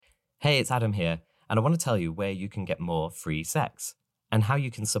Hey, it's Adam here, and I want to tell you where you can get more free sex and how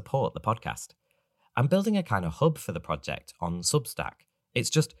you can support the podcast. I'm building a kind of hub for the project on Substack. It's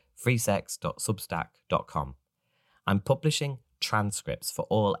just freesex.substack.com. I'm publishing transcripts for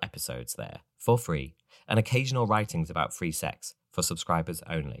all episodes there for free and occasional writings about free sex for subscribers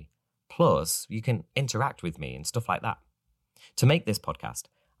only. Plus, you can interact with me and stuff like that. To make this podcast,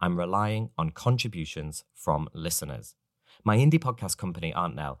 I'm relying on contributions from listeners. My indie podcast company,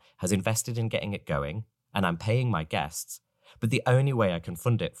 Aunt Nell, has invested in getting it going, and I'm paying my guests, but the only way I can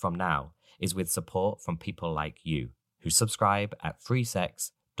fund it from now is with support from people like you, who subscribe at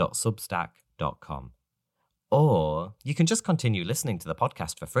freesex.substack.com. Or you can just continue listening to the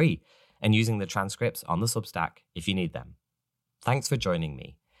podcast for free and using the transcripts on the Substack if you need them. Thanks for joining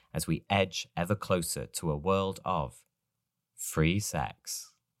me as we edge ever closer to a world of free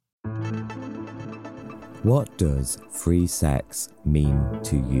sex. What does free sex mean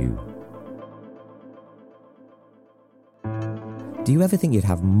to you? Do you ever think you'd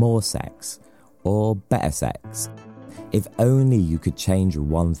have more sex or better sex if only you could change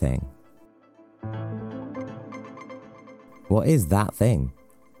one thing? What is that thing?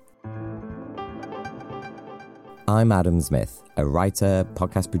 I'm Adam Smith, a writer,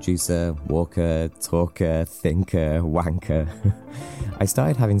 podcast producer, walker, talker, thinker, wanker. I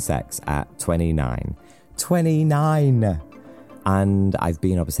started having sex at 29. 29! And I've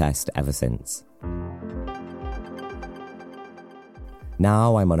been obsessed ever since.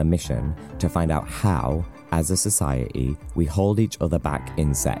 Now I'm on a mission to find out how, as a society, we hold each other back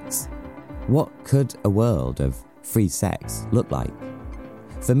in sex. What could a world of free sex look like?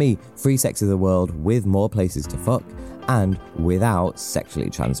 For me, free sex is a world with more places to fuck and without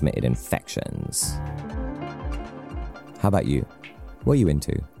sexually transmitted infections. How about you? What are you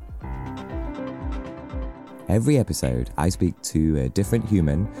into? Every episode, I speak to a different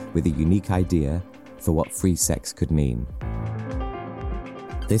human with a unique idea for what free sex could mean.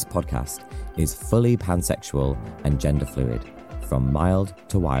 This podcast is fully pansexual and gender fluid. From mild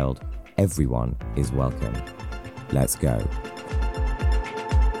to wild, everyone is welcome. Let's go.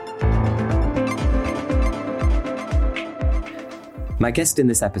 My guest in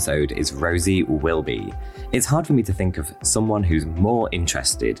this episode is Rosie Wilby. It's hard for me to think of someone who's more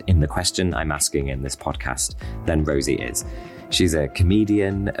interested in the question I'm asking in this podcast than Rosie is. She's a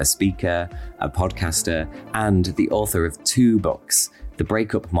comedian, a speaker, a podcaster, and the author of 2 books, The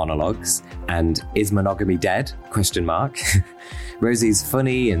Breakup Monologues and Is Monogamy Dead? Rosie's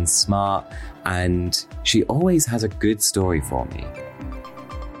funny and smart, and she always has a good story for me.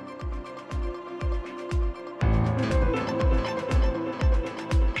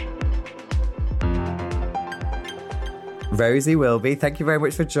 Rosie Wilby, thank you very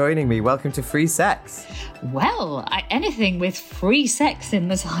much for joining me. Welcome to Free Sex. Well, anything with free sex in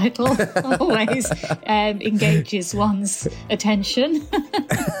the title always engages one's attention.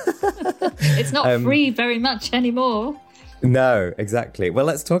 It's not free very much anymore. No, exactly. Well,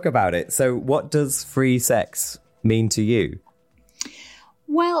 let's talk about it. So what does free sex mean to you?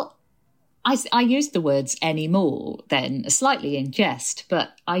 Well, I used the words anymore then, slightly in jest,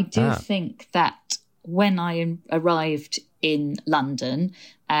 but I do think that when I arrived in London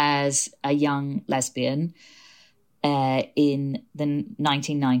as a young lesbian in the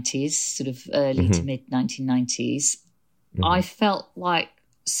 1990s, sort of early to mid 1990s, I felt like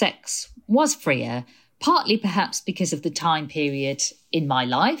sex was freer, partly perhaps because of the time period in my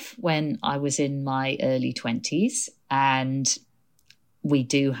life when I was in my early 20s, and we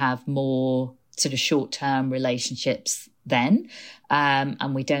do have more sort of short-term relationships then,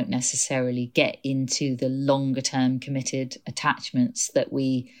 and we don't necessarily get into the longer-term committed attachments that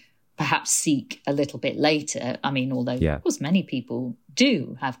we perhaps seek a little bit later. I mean, although, of course, many people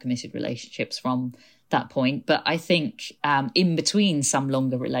do have committed relationships from that point. But I think in between some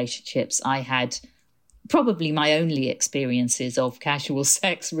longer relationships, I had probably my only experiences of casual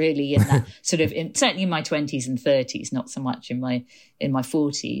sex really in that sort of, certainly in my 20s and 30s, not so much in my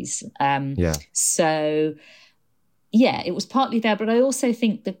 40s. So... yeah, it was partly there, but I also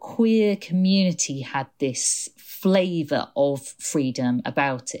think the queer community had this flavour of freedom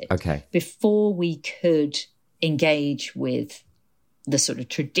about it. Okay. Before we could engage with the sort of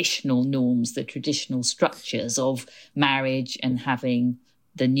traditional norms, the traditional structures of marriage and having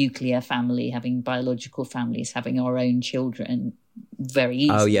the nuclear family, having biological families, having our own children very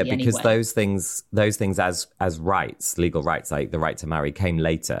easily. Oh yeah, because anyway. those things as rights, legal rights, like the right to marry, came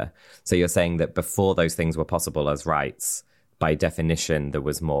later. So you're saying that before those things were possible as rights, by definition, there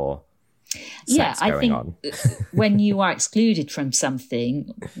was more sex going on. When you are excluded from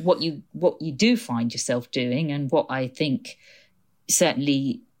something, what you do find yourself doing, and what I think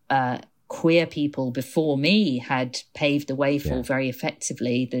certainly queer people before me had paved the way for very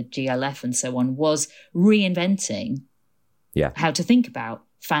effectively, the GLF and so on, was reinventing how to think about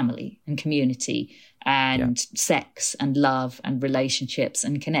family and community and sex and love and relationships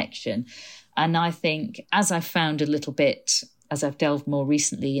and connection. And I think as I've found a little bit, as I've delved more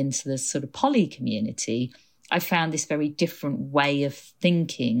recently into the sort of poly community, I found this very different way of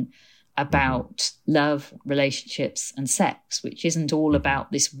thinking about love, relationships and sex, which isn't all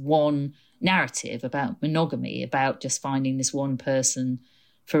about this one narrative about monogamy, about just finding this one person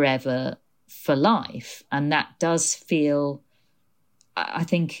forever for life. And that does feel, I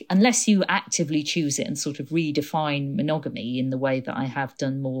think, unless you actively choose it and sort of redefine monogamy in the way that I have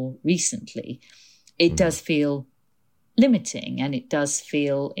done more recently, it does feel limiting, and it does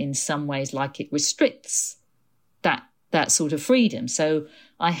feel in some ways like it restricts that sort of freedom. So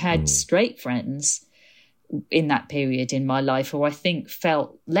I had straight friends in that period in my life who I think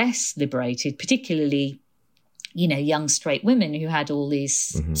felt less liberated, particularly, you know, young straight women who had all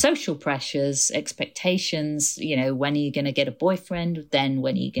these social pressures, expectations, you know, when are you going to get a boyfriend? Then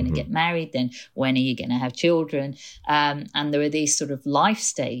when are you going to get married? Then when are you going to have children? And there are these sort of life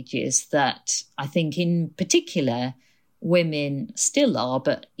stages that I think in particular women still are,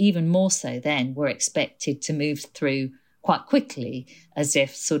 but even more so then, were expected to move through quite quickly, as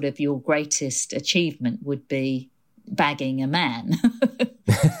if sort of your greatest achievement would be bagging a man.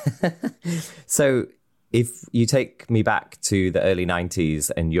 So if you take me back to the early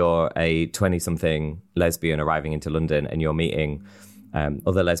 90s and you're a 20-something lesbian arriving into London and you're meeting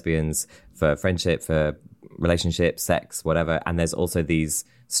other lesbians for friendship, for relationship, sex, whatever, and there's also these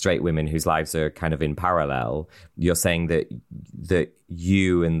straight women whose lives are kind of in parallel, you're saying that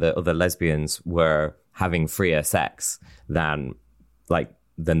you and the other lesbians were having freer sex than those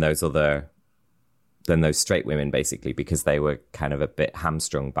straight women, basically, because they were kind of a bit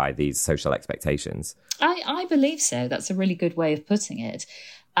hamstrung by these social expectations. I believe so. That's a really good way of putting it.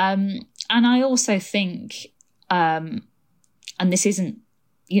 And I also think, and this isn't,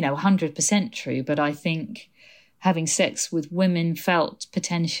 you know, 100% true, but I think having sex with women felt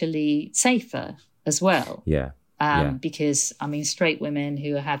potentially safer as well. Because, I mean, straight women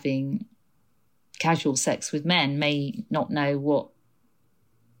who are having casual sex with men may not know what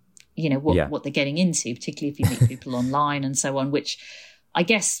they're getting into, particularly if you meet people online and so on, which I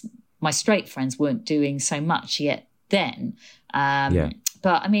guess my straight friends weren't doing so much yet then.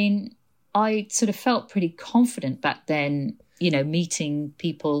 But I mean, I sort of felt pretty confident back then, you know, meeting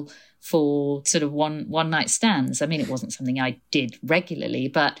people for sort of one night stands. I mean, it wasn't something I did regularly,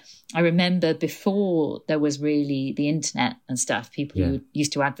 but I remember before there was really the internet and stuff, people who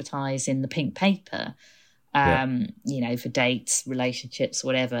used to advertise in the pink paper, you know, for dates, relationships,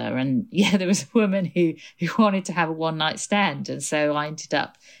 whatever. And there was a woman who wanted to have a one night stand. And so I ended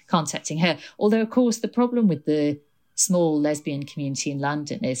up contacting her. Although, of course, the problem with the small lesbian community in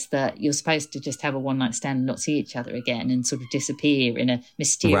London is that you're supposed to just have a one night stand and not see each other again and sort of disappear in a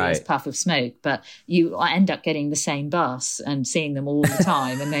mysterious puff of smoke. But I end up getting the same bus and seeing them all the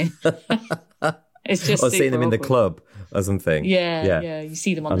time. And then it's just or seeing them in the club or something. Yeah. You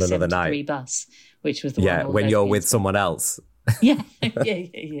see them on the 73 bus, which was the one. When you're with someone else. Yeah.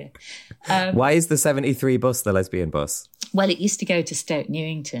 Why is the 73 bus the lesbian bus? Well, it used to go to Stoke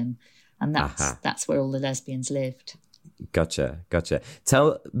Newington, and that's where all the lesbians lived. Gotcha.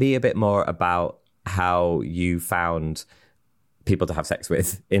 Tell me a bit more about how you found people to have sex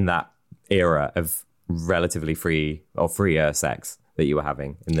with in that era of relatively free or freer sex that you were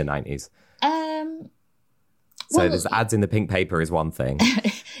having in the 90s. So there's ads in the pink paper is one thing.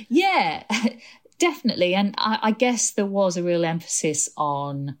 Yeah, definitely. And I guess there was a real emphasis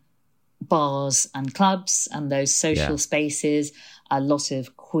on bars and clubs and those social spaces. A lot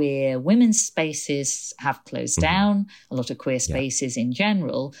of queer women's spaces have closed down, a lot of queer spaces in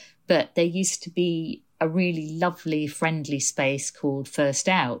general, but there used to be a really lovely, friendly space called First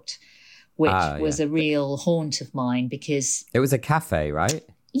Out, which was a real haunt of mine because... It was a cafe, right?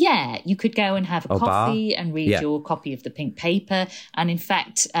 Yeah, you could go and have a coffee and read your copy of the pink paper. And in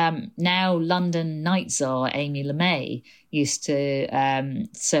fact, now London night czar Amy LeMay used to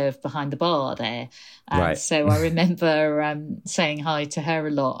serve behind the bar there. So I remember saying hi to her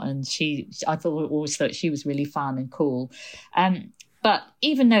a lot, and I always thought she was really fun and cool. But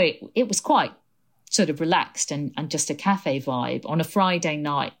even though it was quite sort of relaxed and just a cafe vibe, on a Friday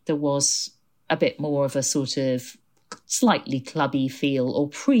night there was a bit more of a sort of slightly clubby feel or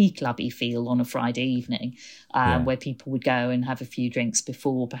pre-clubby feel on a Friday evening, where people would go and have a few drinks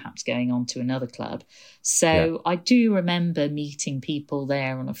before perhaps going on to another club. So I do remember meeting people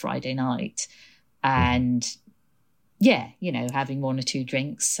there on a Friday night and having one or two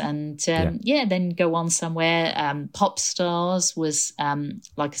drinks and, then go on somewhere. Pop Stars was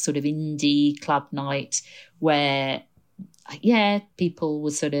like a sort of indie club night where, people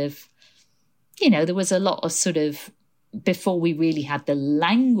were sort of, there was a lot of sort of, before we really had the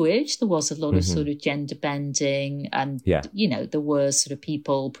language, there was a lot of sort of gender bending and, there were sort of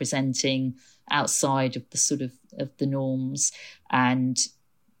people presenting outside of the sort of the norms. And,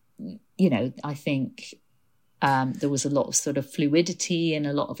 I think there was a lot of sort of fluidity and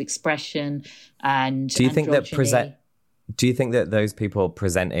a lot of expression. And do you think that those people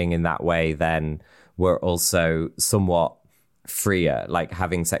presenting in that way then were also somewhat freer, like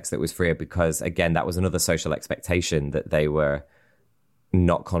having sex that was freer, because again, that was another social expectation that they were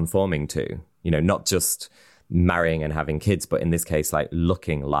not conforming to, not just marrying and having kids, but in this case, like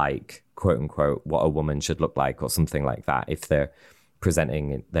looking like, quote unquote, what a woman should look like or something like that, if they're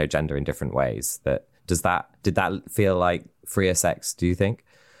presenting their gender in different ways. Did that feel like freer sex, do you think?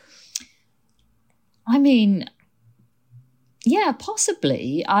 I mean, yeah,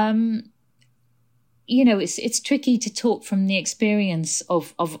 possibly. It's tricky to talk from the experience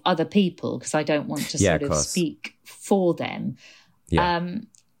of other people because I don't want to sort of speak for them. Yeah.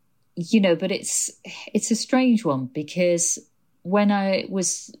 But it's a strange one because when I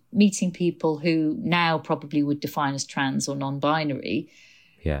was meeting people who now probably would define as trans or non-binary,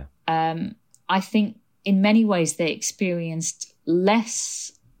 I think in many ways they experienced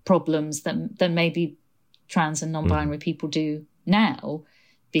less problems than maybe trans and non-binary people do now,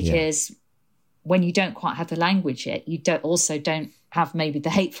 because when you don't quite have the language yet, you don't have maybe the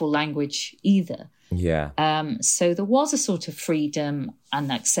hateful language either. Yeah. So there was a sort of freedom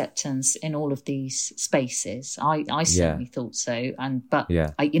and acceptance in all of these spaces. I certainly thought so.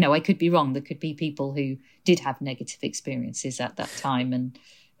 I could be wrong. There could be people who did have negative experiences at that time, and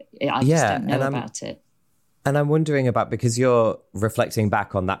I just don't know about it. And I'm wondering about, because you're reflecting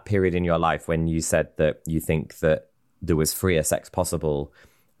back on that period in your life when you said that you think that there was freer sex possible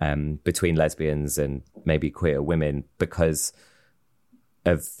between lesbians and maybe queer women because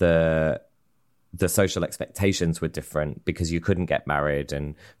of the social expectations were different, because you couldn't get married,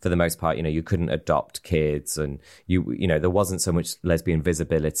 and for the most part, you couldn't adopt kids, and there wasn't so much lesbian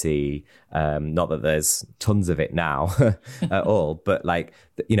visibility. Not that there's tons of it now at all, but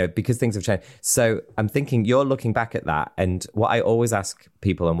because things have changed. So I'm thinking you're looking back at that, and what I always ask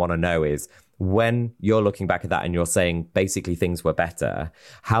people and want to know is, when you're looking back at that and you're saying basically things were better,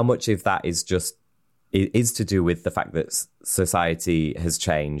 how much of that is to do with the fact that society has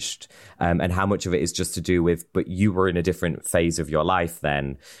changed, and how much of it is just to do with, but you were in a different phase of your life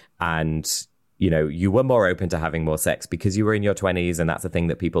then, and you were more open to having more sex because you were in your 20s and that's a thing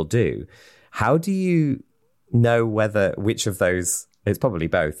that people do. How do you know which of those, it's probably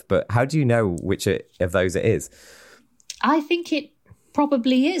both, but how do you know which of those it is? I think it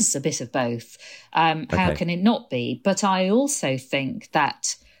probably is a bit of both. How can it not be? But I also think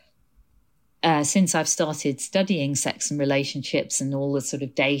that since I've started studying sex and relationships and all the sort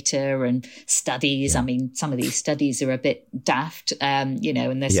of data and studies, I mean, some of these studies are a bit daft, and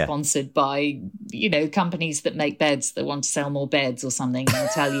they're sponsored by, companies that make beds that want to sell more beds or something, and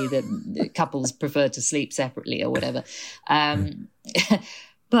tell you that couples prefer to sleep separately or whatever.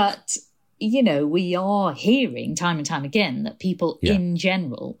 But, we are hearing time and time again that people in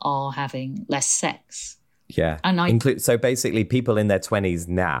general are having less sex. Yeah. And so basically people in their 20s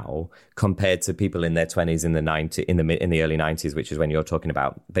now compared to people in their 20s in the early 90s, which is when you're talking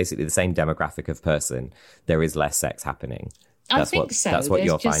about basically the same demographic of person, there is less sex happening. I think so. That's what There's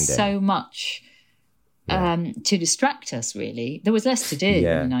you're just finding. So much to distract us, really. There was less to do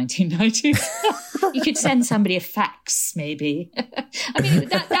in the 1990s. You could send somebody a fax, maybe. I mean,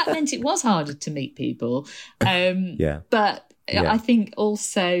 that meant it was harder to meet people. But I think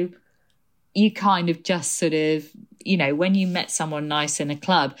also you kind of just sort of, when you met someone nice in a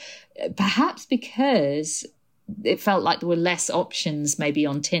club, perhaps because it felt like there were less options maybe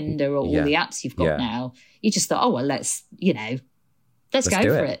on Tinder or all the apps you've got now, you just thought, oh, well, let's go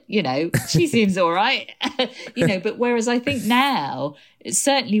for it. She seems all right. But whereas I think now,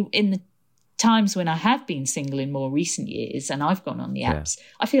 certainly in the times when I have been single in more recent years and I've gone on the apps,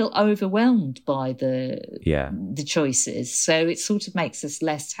 I feel overwhelmed by the choices. So it sort of makes us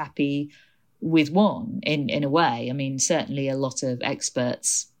less happy with one in a way. I mean, certainly a lot of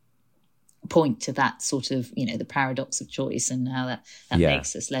experts point to that sort of, the paradox of choice and how that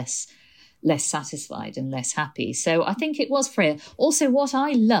makes us less satisfied and less happy. So I think it was freer. Also, what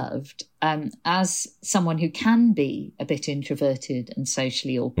I loved, as someone who can be a bit introverted and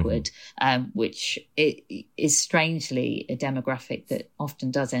socially awkward, which is strangely a demographic that often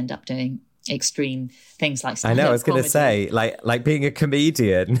does end up doing extreme things like I stand-up know, I was going to comedy. say, like being a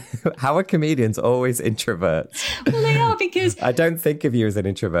comedian, how are comedians always introverts? Well, they are, because I don't think of you as an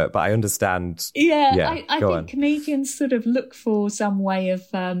introvert, but I understand. I go think on. comedians sort of look for some way of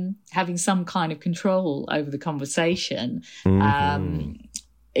having some kind of control over the conversation.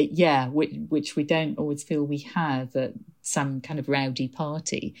 Which we don't always feel we have at some kind of rowdy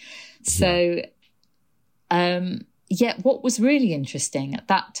party. So, what was really interesting at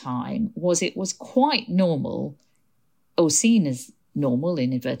that time was it was quite normal, or seen as normal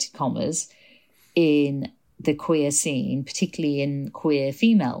in inverted commas, in the queer scene, particularly in queer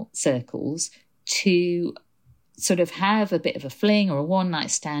female circles, to sort of have a bit of a fling or a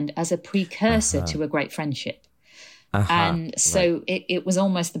one-night stand as a precursor to a great friendship. And so it was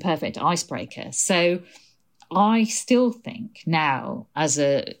almost the perfect icebreaker. So I still think now, as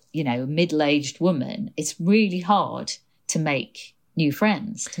a middle-aged woman, it's really hard to make new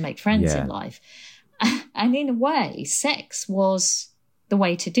friends, to make friends in life. And in a way, sex was the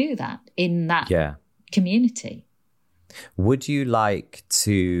way to do that in that community. Would you like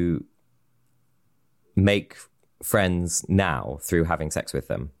to make friends now through having sex with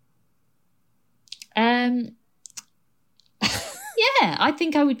them? Yeah, I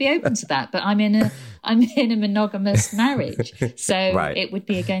think I would be open to that, but I'm in a monogamous marriage, so it would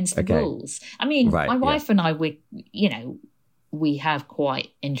be against the rules. I mean, my wife and I, we have quite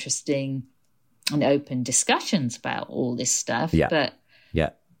interesting and open discussions about all this stuff. But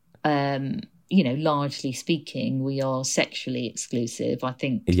largely speaking, we are sexually exclusive. I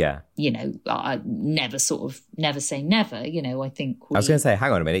think. I never say never. I think. I was going to say,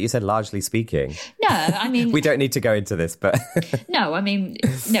 hang on a minute. You said largely speaking. No, I mean we don't need to go into this, but no, I mean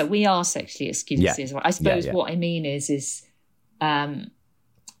no, we are sexually exclusive. I suppose what I mean is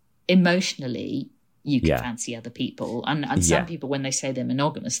emotionally you can fancy other people, and some people, when they say they're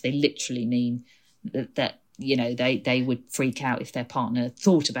monogamous, they literally mean that they would freak out if their partner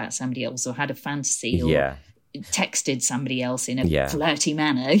thought about somebody else or had a fantasy or texted somebody else in a flirty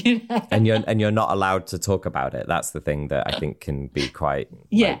manner. and you're not allowed to talk about it. That's the thing that I think can be quite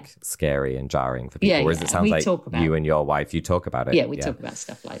scary and jarring for people. Whereas it sounds like you and your wife, you talk about it. Yeah, we talk about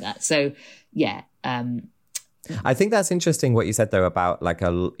stuff like that. So I think that's interesting what you said though about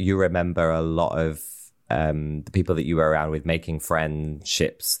you remember a lot of the people that you were around with making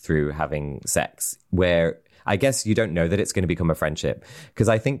friendships through having sex, where I guess you don't know that it's going to become a friendship. Because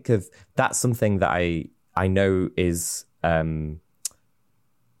I think that's something that I know is common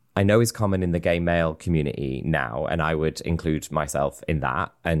in the gay male community now, and I would include myself in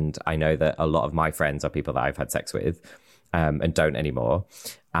that. And I know that a lot of my friends are people that I've had sex with and don't anymore.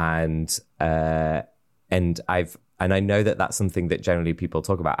 And I know that that's something that generally people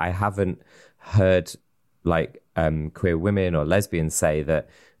talk about. I haven't heard queer women or lesbians say that.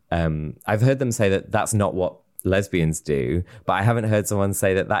 I've heard them say that that's not what lesbians do, but I haven't heard someone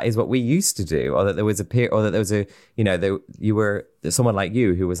say that that is what we used to do, or that there was you were someone like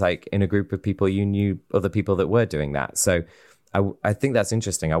you who was in a group of people, you knew other people that were doing that. So I think that's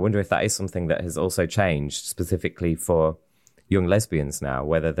interesting. I wonder if that is something that has also changed specifically for young lesbians now,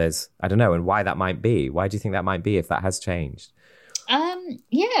 whether there's, I don't know, and why that might be. Why do you think that might be if that has changed?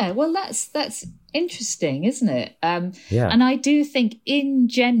 Well, that's interesting, isn't it? And I do think in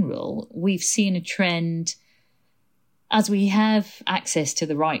general, we've seen a trend as we have access to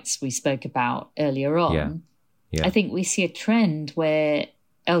the rights we spoke about earlier on. I think we see a trend where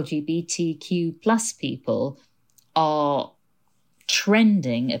LGBTQ plus people are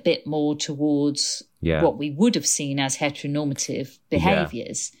trending a bit more towards what we would have seen as heteronormative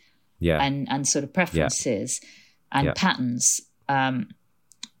behaviours and sort of preferences and patterns.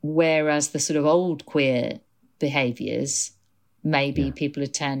 Whereas the sort of old queer behaviours, maybe people are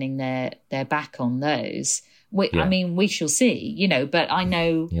turning their back on those. I mean, we shall see, but I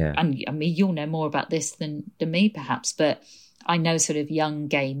know, and I mean, you'll know more about this than me perhaps, but I know sort of young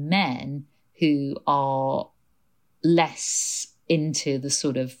gay men who are less into the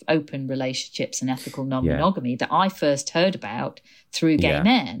sort of open relationships and ethical non-monogamy that I first heard about through gay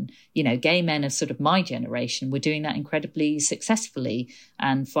men. Gay men of sort of my generation were doing that incredibly successfully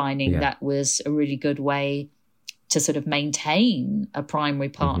and finding that was a really good way to sort of maintain a primary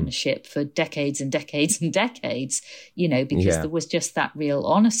partnership for decades and decades and decades, because there was just that real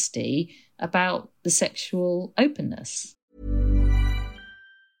honesty about the sexual openness.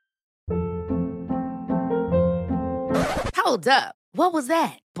 Hold up. What was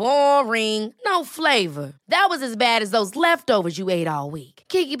that? Boring. No flavor. That was as bad as those leftovers you ate all week.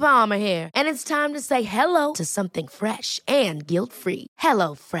 Keke Palmer here, and it's time to say hello to something fresh and guilt-free.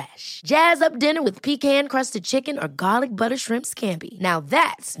 Hello Fresh. Jazz up dinner with pecan-crusted chicken or garlic butter shrimp scampi. Now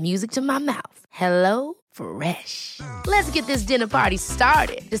that's music to my mouth. Hello Fresh. Let's get this dinner party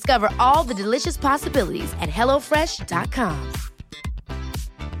started. Discover all the delicious possibilities at hellofresh.com.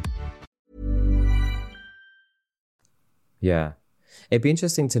 Yeah. It'd be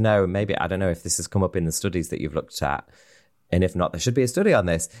interesting to know, maybe, I don't know if this has come up in the studies that you've looked at, and if not, there should be a study on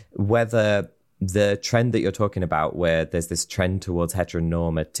this, whether the trend that you're talking about, where there's this trend towards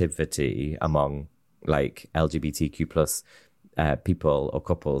heteronormativity among like LGBTQ plus people or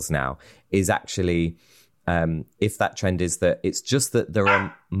couples now, is actually, if that trend is that it's just that there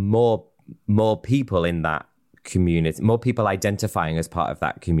are more people in that community, more people identifying as part of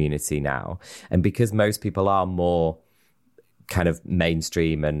that community now. And because most people are more kind of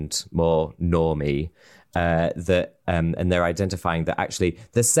mainstream and more normie, and they're identifying that actually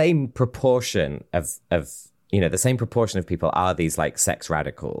the same proportion of the same proportion of people are these like sex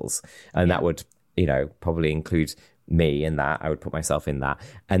radicals, and that would probably include me in that. I would put myself in that,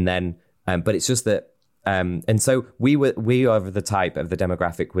 and then but it's just that and so we are the type of the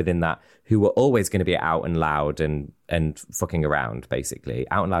demographic within that who were always going to be out and loud and fucking around. Basically,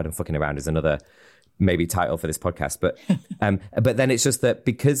 out and loud and fucking around is another maybe title for this podcast, but then it's just that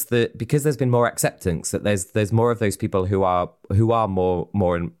because there's been more acceptance, that there's more of those people who are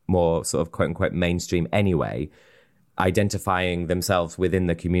more and more sort of quote unquote mainstream anyway, identifying themselves within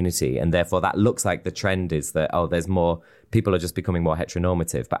the community, and therefore that looks like the trend is that there's more people are just becoming more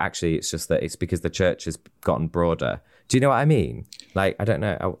heteronormative, but actually it's just that it's because the church has gotten broader. Do you know what I mean? Like, I don't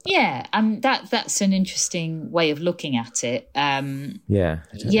know. Yeah, that's an interesting way of looking at it. And I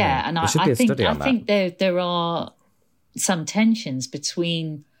think there are some tensions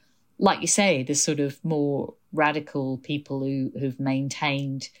between, like you say, the sort of more radical people who've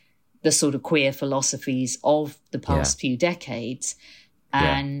maintained the sort of queer philosophies of the past few decades.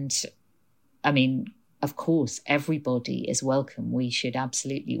 And I mean, of course, everybody is welcome. We should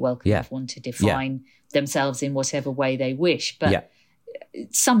absolutely welcome everyone to define themselves in whatever way they wish. But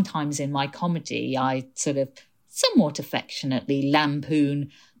sometimes in my comedy, I sort of somewhat affectionately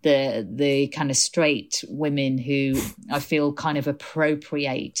lampoon the kind of straight women who I feel kind of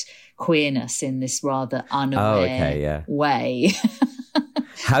appropriate queerness in this rather unaware way.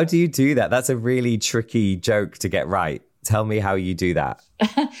 How do you do that? That's a really tricky joke to get right. Tell me how you do that.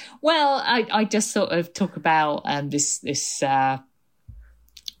 Well, I just sort of talk about this.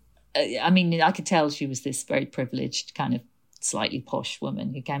 I mean, I could tell she was this very privileged, kind of slightly posh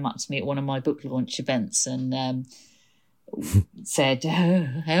woman who came up to me at one of my book launch events and said,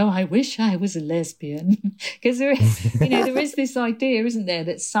 "Oh, I wish I was a lesbian," because there is this idea, isn't there,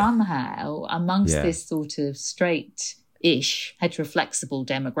 that somehow amongst this sort of straight-ish, heteroflexible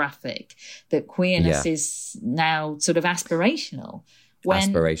demographic, that queerness is now sort of aspirational.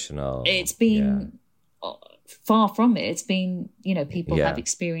 When it's been far from it. It's been, people have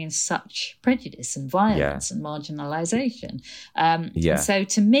experienced such prejudice and violence and marginalisation. So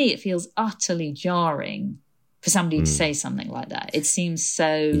to me, it feels utterly jarring for somebody to say something like that. It seems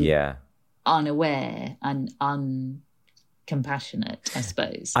so unaware and uncompassionate, I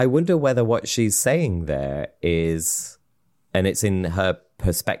suppose. I wonder whether what she's saying there is, and it's in her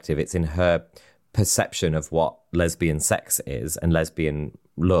perspective, it's in her perception of what lesbian sex is and lesbian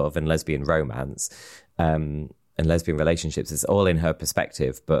love and lesbian romance and lesbian relationships. It's all in her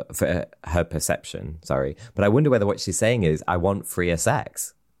perspective, but for her perception, sorry. But I wonder whether what she's saying is, I want freer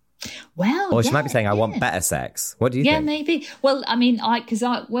sex. Well, or she might be saying, I want better sex. What do you think? Yeah, maybe. Well, I mean,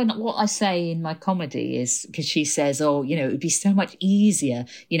 what I say in my comedy is, because she says, it would be so much easier,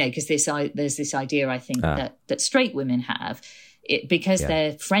 because there's this idea, I think, that straight women have, because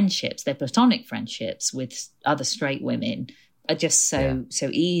their friendships, their platonic friendships with other straight women are just so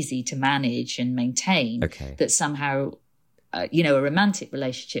easy to manage and maintain, that somehow a romantic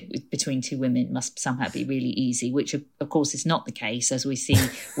relationship between two women must somehow be really easy, which of course is not the case, as we see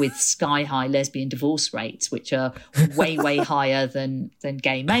with sky-high lesbian divorce rates, which are way, way higher than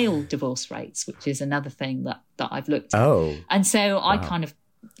gay male divorce rates, which is another thing that I've looked at. And so I kind of,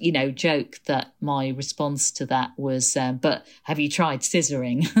 joke that my response to that was, but have you tried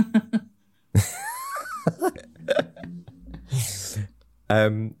scissoring?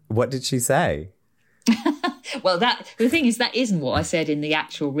 What did she say? Well, the thing is, that isn't what I said in the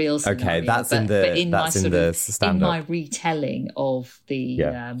actual real scenario. Okay, that's in the stand-up. In my retelling of the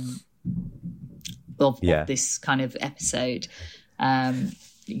of this kind of episode. And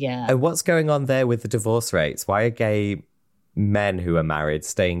what's going on there with the divorce rates? Why are gay men who are married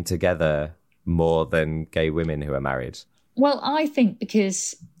staying together more than gay women who are married? Well, I think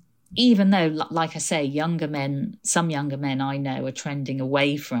because even though, like I say, some younger men I know are trending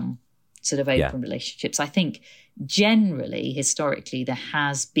away from sort of open relationships, I think generally, historically, there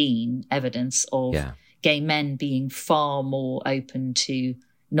has been evidence of gay men being far more open to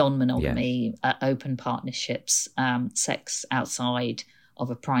non-monogamy, open partnerships, sex outside of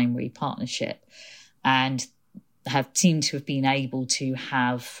a primary partnership, and have seemed to have been able to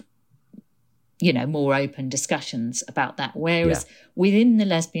have, you know, more open discussions about that. Whereas within the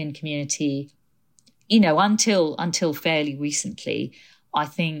lesbian community, you know, until fairly recently, I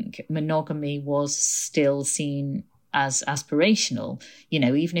think monogamy was still seen as aspirational. You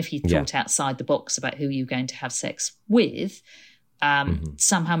know, even if you thought outside the box about who you're going to have sex with,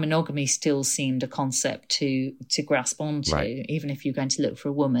 somehow monogamy still seemed a concept to grasp onto. Right. Even if you're going to look for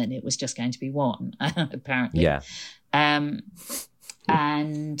a woman, it was just going to be one, apparently. Yeah.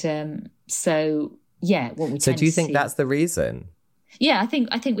 So do you think that's the reason? Yeah, I think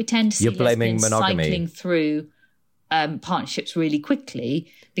we tend to see lesbians cycling through partnerships really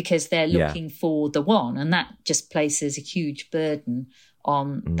quickly because they're looking for the one, and that just places a huge burden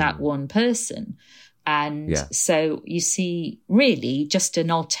on that one person. And so you see really just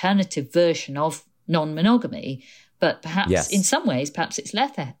an alternative version of non-monogamy, but perhaps in some ways, perhaps it's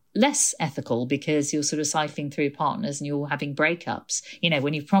less ethical because you're sort of cycling through partners and you're having breakups, you know,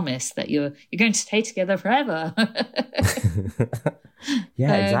 when you've promised that you're going to stay together forever.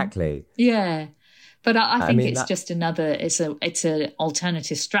 Exactly. Yeah. But I think it's just it's an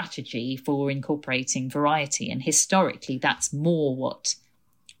alternative strategy for incorporating variety. And historically, that's more what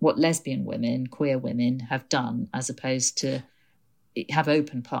lesbian women, queer women have done as opposed to have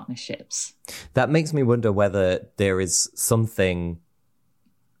open partnerships. That makes me wonder whether there is something,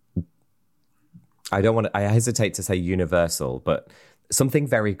 I hesitate to say universal, but something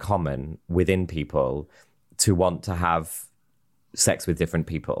very common within people to want to have sex with different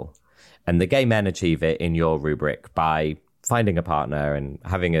people. And the gay men achieve it in your rubric by finding a partner and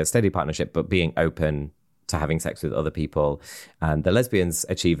having a steady partnership, but being open to having sex with other people. And the lesbians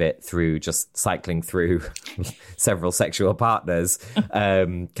achieve it through just cycling through several sexual partners,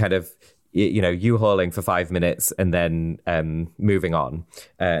 kind of, you know, U-hauling for 5 minutes and then moving on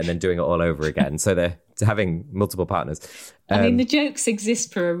and then doing it all over again. So they're having multiple partners. I mean, the jokes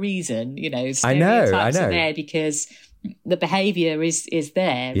exist for a reason, you know, stereotypes are there because the behaviour is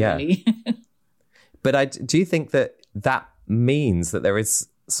there, really. But do you think that means that there is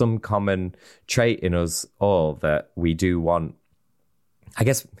some common trait in us all that we do want? I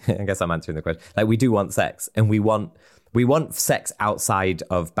guess I'm answering the question. Like, we do want sex, and we want sex outside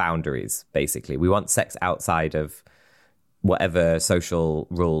of boundaries, basically. We want sex outside of whatever social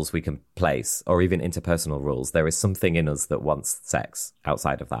rules we can place, or even interpersonal rules. There is something in us that wants sex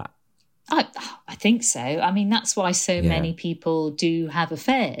outside of that. I think so. I mean, that's why so many people do have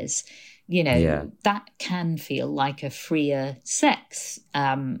affairs. You know, that can feel like a freer sex.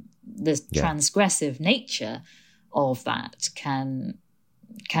 The transgressive nature of that can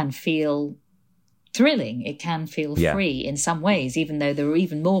feel thrilling. It can feel free in some ways, even though there are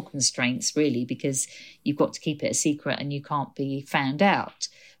even more constraints, really, because you've got to keep it a secret and you can't be found out.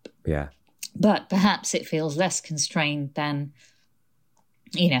 Yeah. But perhaps it feels less constrained than,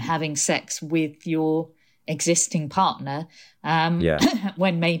 you know, having sex with your existing partner,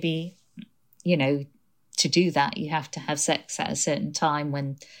 when maybe, you know, to do that, you have to have sex at a certain time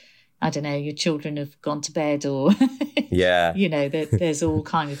when, I don't know, your children have gone to bed or, you know, there's all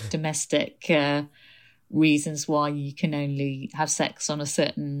kind of domestic reasons why you can only have sex on a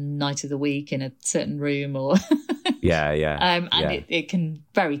certain night of the week in a certain room or... It can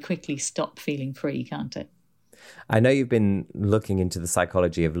very quickly stop feeling free, can't it? I know you've been looking into the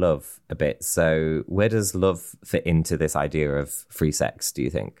psychology of love a bit. So where does love fit into this idea of free sex, do you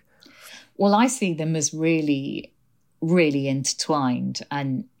think? Well, I see them as really, really intertwined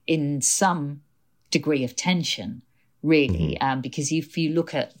and in some degree of tension, really, because if you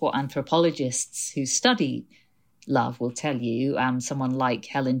look at what anthropologists who study love will tell you, someone like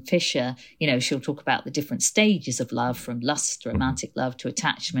Helen Fisher, you know, she'll talk about the different stages of love, from lust, romantic love to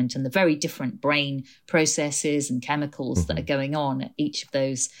attachment, and the very different brain processes and chemicals that are going on at each of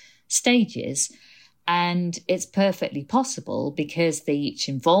those stages. And it's perfectly possible, because they each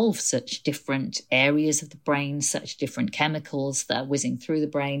involve such different areas of the brain, such different chemicals that are whizzing through the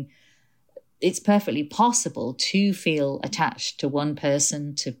brain. It's perfectly possible to feel attached to one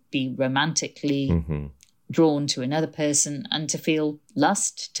person, to be romantically drawn to another person, and to feel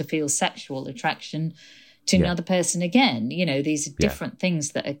lust, to feel sexual attraction to another person again. You know, these are different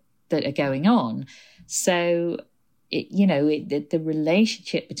things that are going on. So, the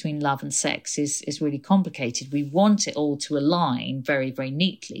relationship between love and sex is really complicated. We want it all to align very, very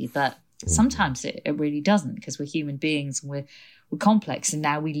neatly, but sometimes it really doesn't, because we're human beings and we're complex. And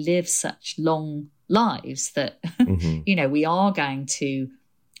now we live such long lives that, we are going to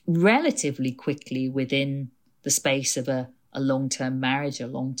relatively quickly, within the space of a long-term marriage, a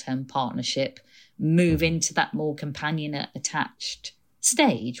long-term partnership, move into that more companionate, attached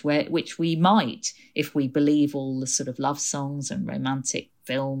stage, which we might, if we believe all the sort of love songs and romantic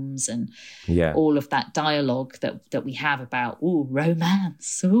films and all of that dialogue that we have about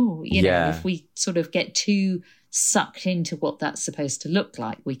romance, if we sort of get too sucked into what that's supposed to look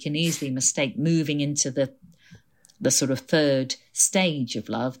like, we can easily mistake moving into the sort of third stage of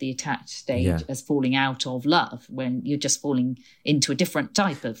love, the attached stage, as falling out of love, when you're just falling into a different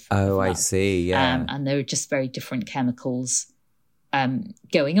type of love. I see, and there are just very different chemicals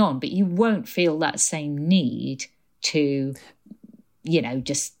going on, but you won't feel that same need to,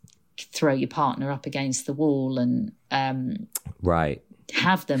 just throw your partner up against the wall and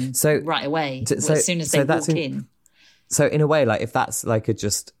have them right away as soon as they walk in. So in a way, like if that's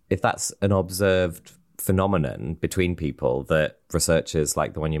an observed phenomenon between people that researchers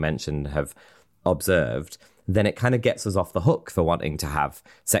like the one you mentioned have observed, then it kind of gets us off the hook for wanting to have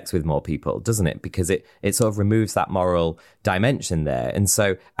sex with more people, doesn't it? Because it sort of removes that moral dimension there. And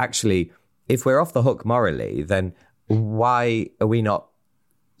so actually, if we're off the hook morally, then why are we not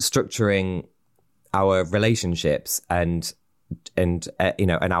structuring our relationships and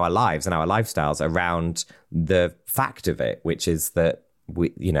our lives and our lifestyles around the fact of it, which is that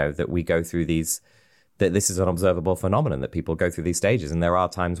we go through these, that this is an observable phenomenon, that people go through these stages, and there are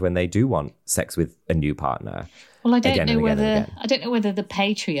times when they do want sex with a new partner. Well, I don't know whether the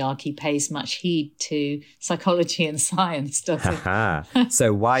patriarchy pays much heed to psychology and science, does it?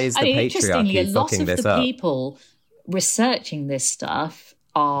 So why is the patriarchy fucking this up? A lot of the people researching this stuff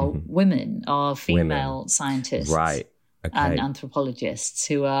are women, are female scientists, right? Okay. And anthropologists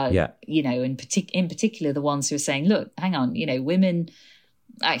who are, in particular the ones who are saying, look, hang on, women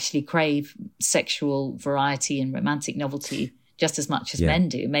actually crave sexual variety and romantic novelty just as much as men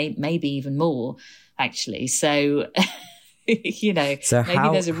do, maybe even more, actually. So, maybe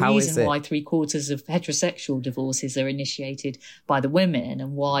there's a reason why 3/4 of heterosexual divorces are initiated by the women,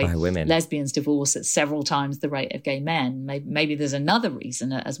 and why lesbians divorce at several times the rate of gay men. Maybe there's another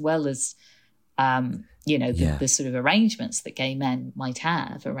reason, as well as, the sort of arrangements that gay men might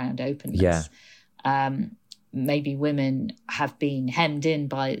have around openness. Maybe women have been hemmed in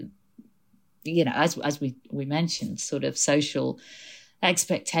by, as we mentioned, sort of social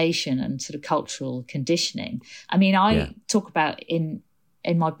expectation and sort of cultural conditioning. I mean, I talk about in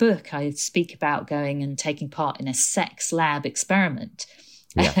my book, I speak about going and taking part in a sex lab experiment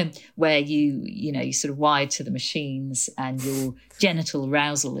where you sort of wired to the machines and your genital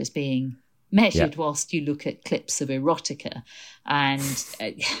arousal is being measured whilst you look at clips of erotica. And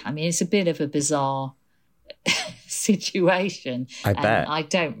I mean, it's a bit of a bizarre situation. I bet.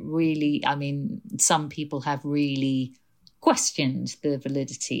 Some people have really questioned the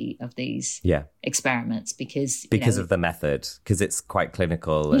validity of these experiments because of the method, because it's quite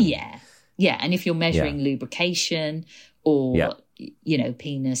clinical. And... and if you're measuring lubrication or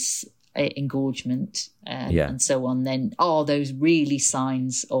penis engorgement and so on, then are those really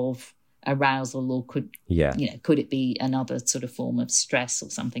signs of arousal, or could it be another sort of form of stress or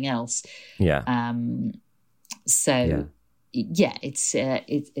something else? It's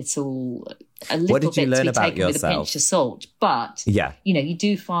all a little what did you bit learn to be about taken yourself? With a pinch of salt. But you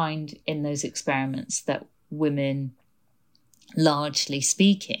do find in those experiments that women, largely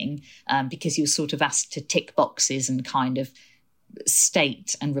speaking, because you're sort of asked to tick boxes and kind of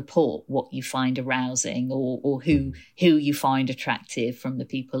state and report what you find arousing or who you find attractive from the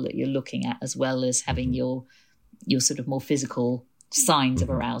people that you're looking at, as well as having your sort of more physical signs of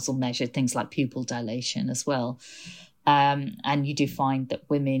arousal measured, things like pupil dilation as well. And you do find that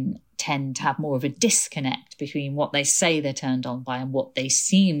women tend to have more of a disconnect between what they say they're turned on by and what they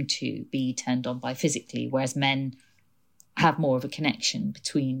seem to be turned on by physically, whereas men have more of a connection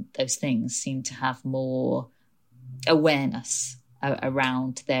between those things, seem to have more awareness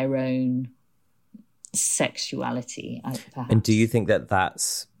around their own sexuality, perhaps. And do you think that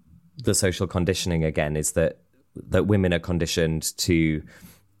that's the social conditioning again, is that women are conditioned to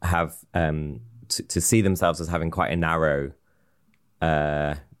have to see themselves as having quite a narrow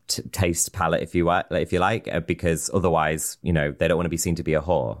taste palette, if you like, because otherwise, they don't want to be seen to be a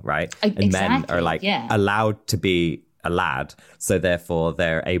whore, right? And men are allowed to be a lad, so therefore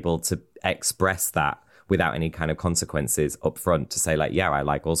they're able to express that without any kind of consequences up front to say like, yeah, I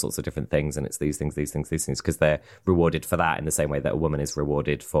like all sorts of different things and it's these things, because they're rewarded for that in the same way that a woman is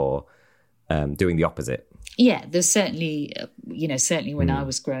rewarded for doing the opposite. Yeah, there's certainly, certainly when I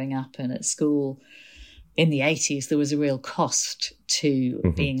was growing up and at school in the 80s, there was a real cost to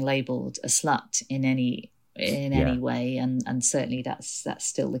being labelled a slut in any way, and certainly that's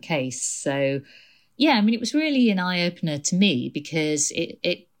still the case. So, yeah, I mean, it was really an eye-opener to me because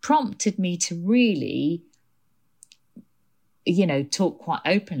it prompted me to really, talk quite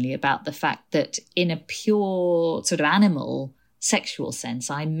openly about the fact that in a pure sort of animal sexual sense,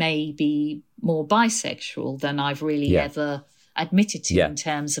 I may be more bisexual than I've really ever admitted to in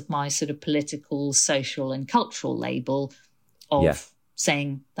terms of my sort of political, social and cultural label of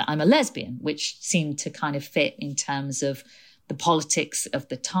saying that I'm a lesbian, which seemed to kind of fit in terms of the politics of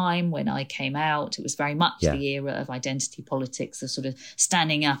the time when I came out. It was very much the era of identity politics, of sort of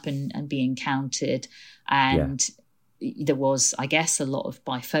standing up and being counted. And there was, I guess, a lot of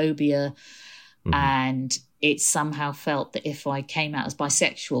biphobia. And it somehow felt that if I came out as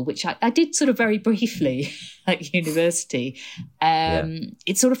bisexual, which I did sort of very briefly at university,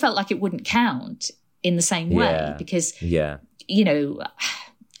 it sort of felt like it wouldn't count in the same way because, the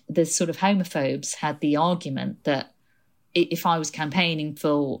sort of homophobes had the argument that if I was campaigning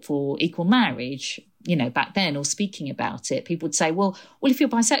for equal marriage, back then, or speaking about it, people would say, well, if you're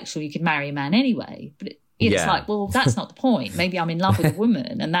bisexual, you could marry a man anyway. But it's like, well, that's not the point. Maybe I'm in love with a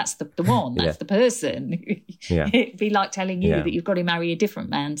woman and that's the one, that's the person. It'd be like telling you that you've got to marry a different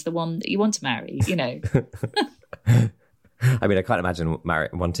man to the one that you want to marry, I mean, I can't imagine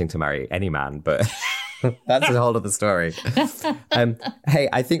wanting to marry any man, but that's a whole other story. Hey,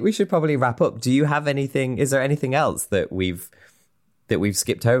 I think we should probably wrap up. Do you have anything? Is there anything else that we've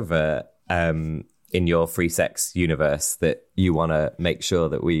skipped over in your free sex universe that you want to make sure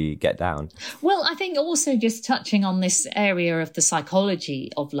that we get down? Well, I think also just touching on this area of the psychology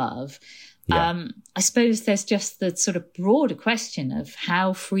of love, I suppose there's just the sort of broader question of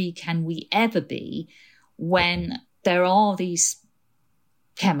how free can we ever be when there are these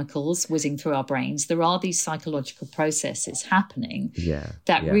chemicals whizzing through our brains, there are these psychological processes happening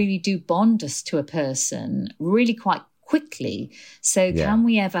that really do bond us to a person really quite quickly. So can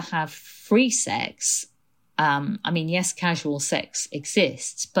we ever have free sex? I mean, yes, casual sex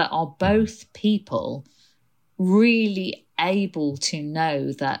exists, but are both people really able to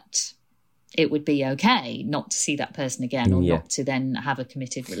know that it would be okay not to see that person again or not to then have a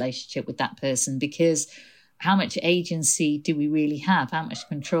committed relationship with that person? Because how much agency do we really have? How much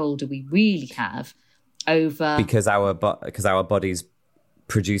control do we really have over? Because our bodies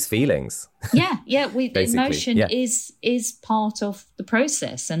produce feelings. Emotion is part of the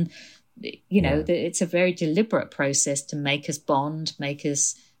process, and it's a very deliberate process to make us bond, make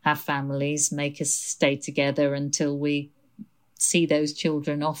us have families, make us stay together until we see those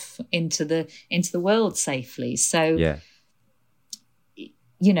children off into the world safely. So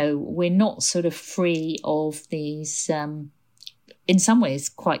we're not sort of free of these, in some ways,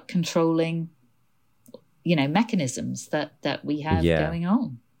 quite controlling, mechanisms that we have going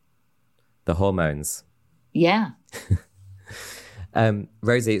on. The hormones. Yeah.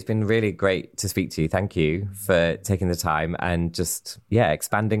 Rosie, it's been really great to speak to you. Thank you for taking the time and just,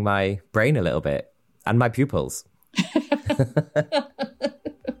 expanding my brain a little bit and my pupils.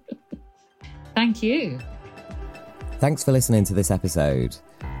 Thank you. Thanks for listening to this episode.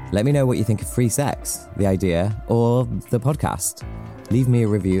 Let me know what you think of free sex, the idea, or the podcast. Leave me a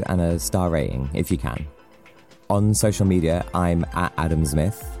review and a star rating if you can. On social media, I'm at Adam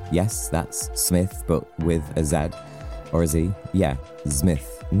Smith. Yes, that's Smith, but with a Z or a Z. Yeah,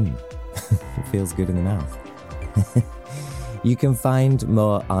 Smith. It feels good in the mouth. You can find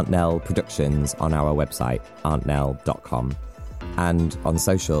more Aunt Nell productions on our website, auntnell.com. And on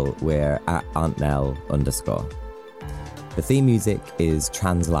social, we're at auntnell_. The theme music is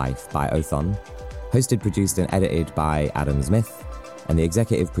Trans Life by Othon, hosted, produced and edited by Adam Smith, and the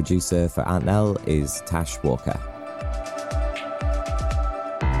executive producer for Aunt Nell is Tash Walker.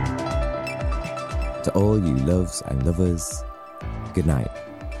 To all you loves and lovers, good night.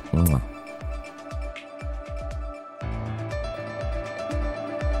 Mwah.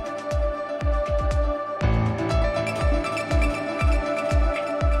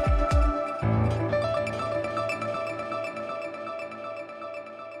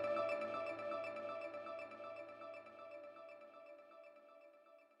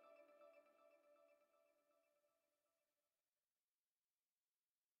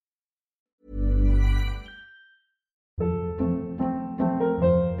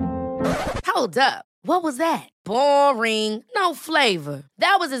 Hold up. What was that? Boring. No flavor.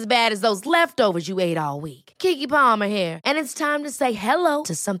 That was as bad as those leftovers you ate all week. Keke Palmer here, and it's time to say hello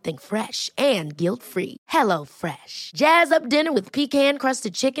to something fresh and guilt-free. Hello Fresh. Jazz up dinner with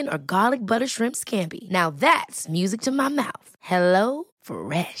pecan-crusted chicken or garlic butter shrimp scampi. Now that's music to my mouth. Hello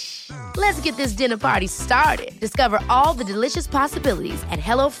Fresh. Let's get this dinner party started. Discover all the delicious possibilities at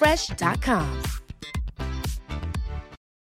hellofresh.com.